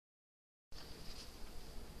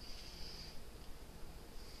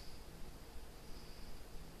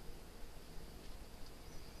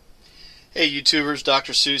Hey YouTubers,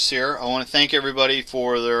 Dr. Seuss here. I want to thank everybody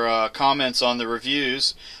for their comments on the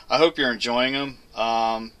reviews. I hope you're enjoying them.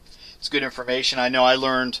 It's good information. I know I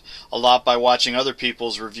learned a lot by watching other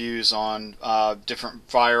people's reviews on different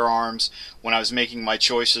firearms when I was making my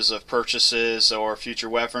choices of purchases or future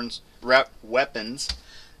weapons.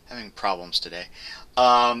 Having problems today.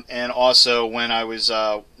 And also when I was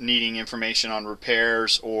needing information on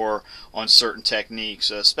repairs or on certain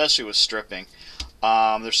techniques, especially with stripping.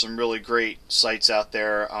 There's some really great sites out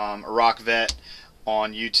there. Iraq Vet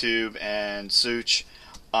on YouTube and Such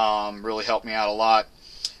really helped me out a lot.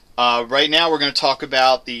 Right now we're going to talk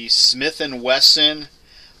about the Smith & Wesson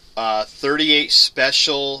 38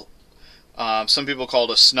 Special. Some people call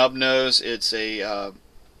it a snub nose. It's a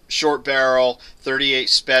short barrel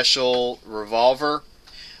 38 Special revolver.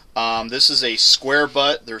 This is a square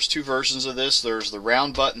butt. There's two versions of this. There's the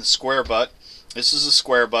round butt and the square butt. This is a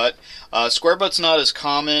square butt. Square butt's not as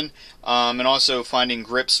common, and also finding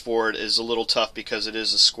grips for it is a little tough because it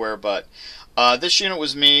is a square butt. This unit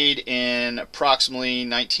was made in approximately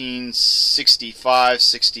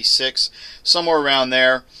 1965-66, somewhere around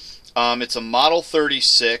there. It's a Model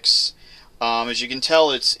 36. As you can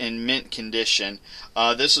tell, it's in mint condition.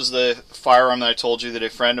 This is the firearm that I told you that a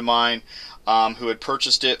friend of mine who had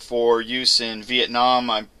purchased it for use in Vietnam,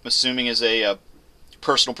 I'm assuming as a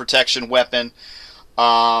personal protection weapon,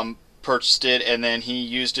 purchased it, and then he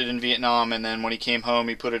used it in Vietnam, and then when he came home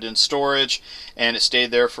he put it in storage, and it stayed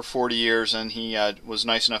there for 40 years, and he was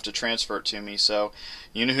nice enough to transfer it to me. So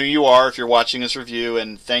you know who you are if you're watching this review,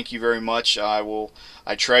 and thank you very much. I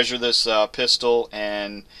treasure this pistol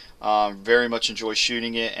and very much enjoy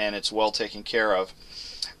shooting it, and it's well taken care of.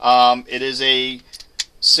 It is a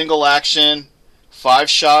single action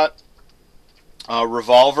 5-shot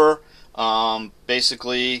revolver.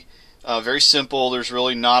 Basically very simple. There's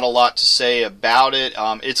really not a lot to say about it.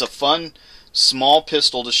 It's a fun small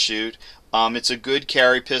pistol to shoot. It's a good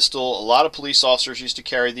carry pistol. A lot of police officers used to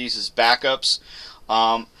carry these as backups.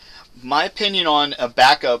 My opinion on a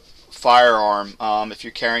backup firearm, if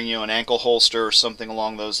you're carrying an ankle holster or something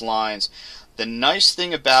along those lines, the nice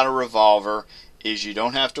thing about a revolver is you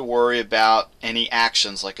don't have to worry about any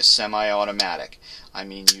actions like a semi-automatic. I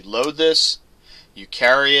mean, you load this, you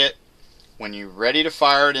carry it. When you're ready to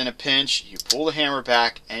fire it in a pinch, you pull the hammer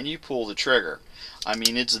back and you pull the trigger. I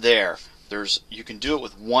mean, it's there. You can do it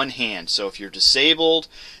with one hand. So if you're disabled,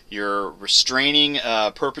 you're restraining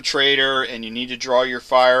a perpetrator, and you need to draw your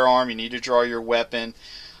firearm, you need to draw your weapon.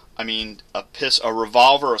 I mean, a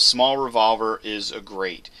revolver, a small revolver, is a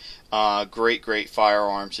great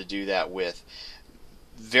firearm to do that with.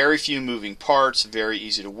 Very few moving parts, very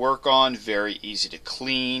easy to work on, very easy to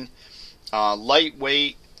clean.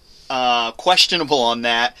 Lightweight. Questionable on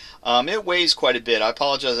that. It weighs quite a bit. I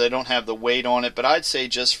apologize I don't have the weight on it, but I'd say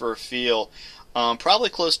just for a feel, probably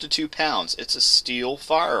close to 2 pounds. It's a steel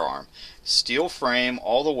firearm. Steel frame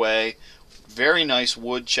all the way. Very nice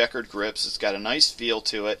wood checkered grips. It's got a nice feel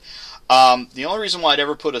to it. The only reason why I'd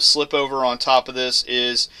ever put a slip over on top of this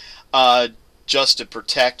is just to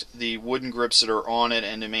protect the wooden grips that are on it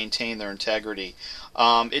and to maintain their integrity.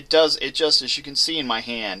 It just, as you can see in my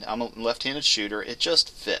hand, I'm a left-handed shooter, it just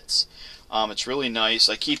fits. It's really nice.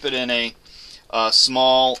 I keep it in a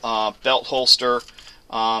small belt holster.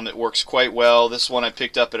 It works quite well. This one I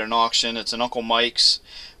picked up at an auction. It's an Uncle Mike's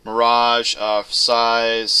Mirage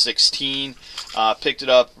size 16. Picked it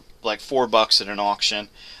up like $4 at an auction.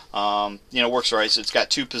 Works right. So it's got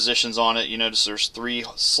 2 positions on it. You notice there's 3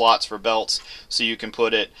 slots for belts, so you can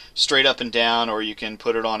put it straight up and down, or you can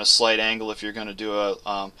put it on a slight angle if you're going to do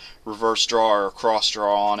a reverse draw or a cross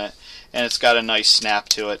draw on it. And it's got a nice snap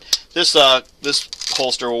to it. This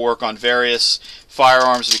holster will work on various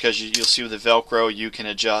firearms because you'll see with the Velcro you can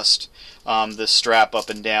adjust this strap up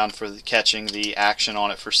and down for catching the action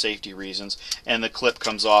on it for safety reasons. And the clip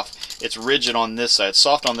comes off. It's rigid on this side. It's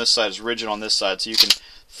soft on this side. It's rigid on this side, so you can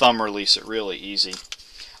thumb release it really easy.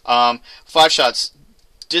 5 shots.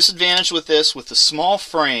 Disadvantage with this, with the small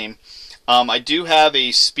frame, I do have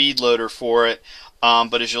a speed loader for it,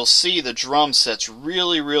 but as you'll see, the drum sets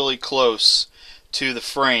really close to the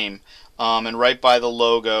frame and right by the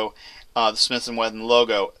logo, the Smith & Wesson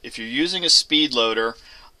logo. If you're using a speed loader,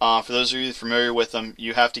 for those of you familiar with them,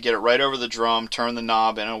 you have to get it right over the drum, turn the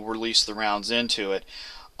knob, and it'll release the rounds into it,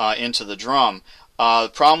 into the drum.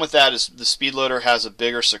 The problem with that is the speed loader has a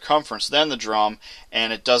bigger circumference than the drum,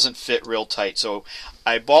 and it doesn't fit real tight. So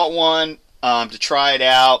I bought one to try it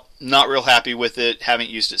out. Not real happy with it.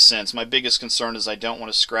 Haven't used it since. My biggest concern is I don't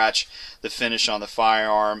want to scratch the finish on the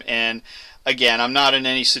firearm. And again, I'm not in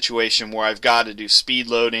any situation where I've got to do speed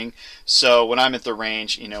loading. So when I'm at the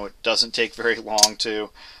range, it doesn't take very long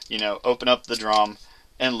to open up the drum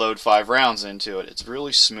and load 5 rounds into it. It's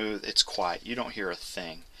really smooth. It's quiet. You don't hear a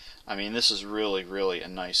thing. I memean, this is really, really a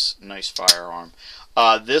nice firearm.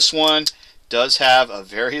 This one does have a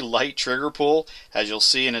very light trigger pull, as you'll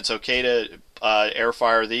see, and it's okay to air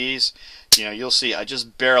fire these. You'll see I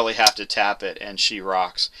just barely have to tap it, and she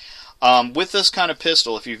rocks. With this kind of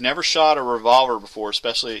pistol, if you've never shot a revolver before,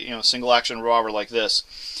 especially single action revolver like this,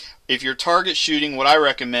 if you're target shooting, what I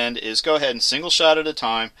recommend is go ahead and single shot at a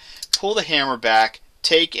time, pull the hammer back,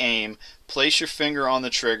 take aim, place your finger on the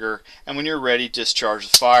trigger, and when you're ready, discharge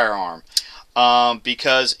the firearm.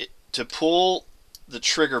 Because to pull the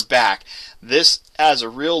trigger back, this has a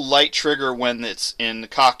real light trigger when it's in the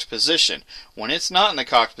cocked position. When it's not in the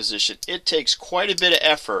cocked position, it takes quite a bit of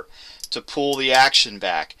effort to pull the action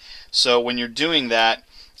back. So when you're doing that,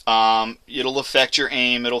 it'll affect your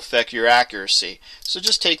aim, it'll affect your accuracy. So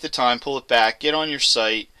just take the time, pull it back, get on your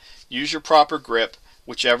sight, use your proper grip,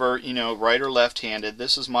 whichever, right or left-handed.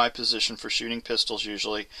 This is my position for shooting pistols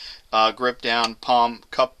usually. Grip down, palm,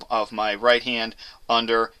 cup of my right hand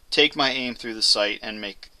under, take my aim through the sight,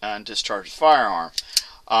 and discharge the firearm.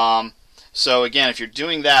 So again, if you're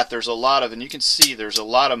doing that, there's a lot of, and you can see there's a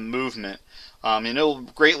lot of movement, and it'll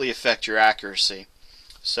greatly affect your accuracy.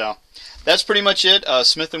 So that's pretty much it.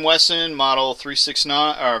 Smith & Wesson Model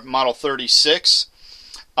 369 or Model 36.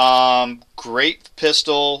 Great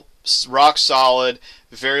pistol, rock solid,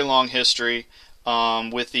 very long history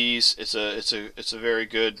with these. It's a very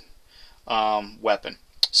good weapon.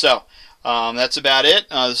 So that's about it.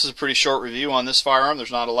 This is a pretty short review on this firearm.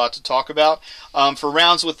 There's not a lot to talk about. For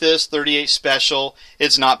rounds with this 38 Special,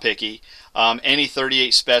 it's not picky. Any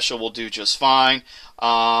 38 Special will do just fine.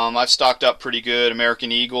 I've stocked up pretty good.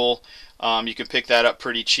 American Eagle, you can pick that up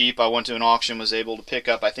pretty cheap. I went to an auction, was able to pick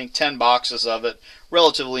up I think 10 boxes of it,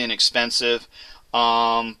 relatively inexpensive.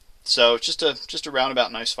 So just a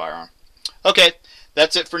roundabout nice firearm. Okay,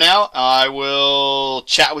 that's it for now. I will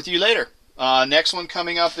chat with you later. Next one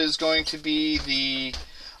coming up is going to be the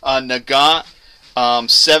Nagant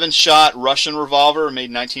 7-shot Russian revolver, made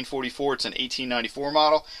in 1944. It's an 1894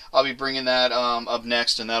 model. I'll be bringing that up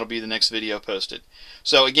next, and that'll be the next video posted.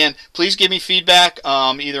 So again, please give me feedback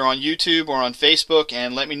either on YouTube or on Facebook,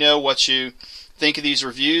 and let me know what you think of these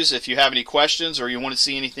reviews. If you have any questions or you want to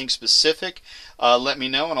see anything specific, let me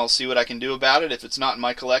know and I'll see what I can do about it. If it's not in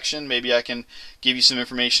my collection, maybe I can give you some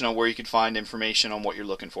information on where you can find information on what you're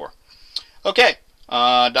looking for. Okay,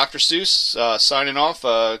 Dr. Seuss signing off.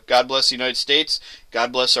 God bless the United States.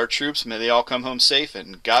 God bless our troops. May they all come home safe,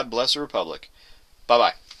 and God bless the Republic.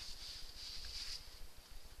 Bye-bye.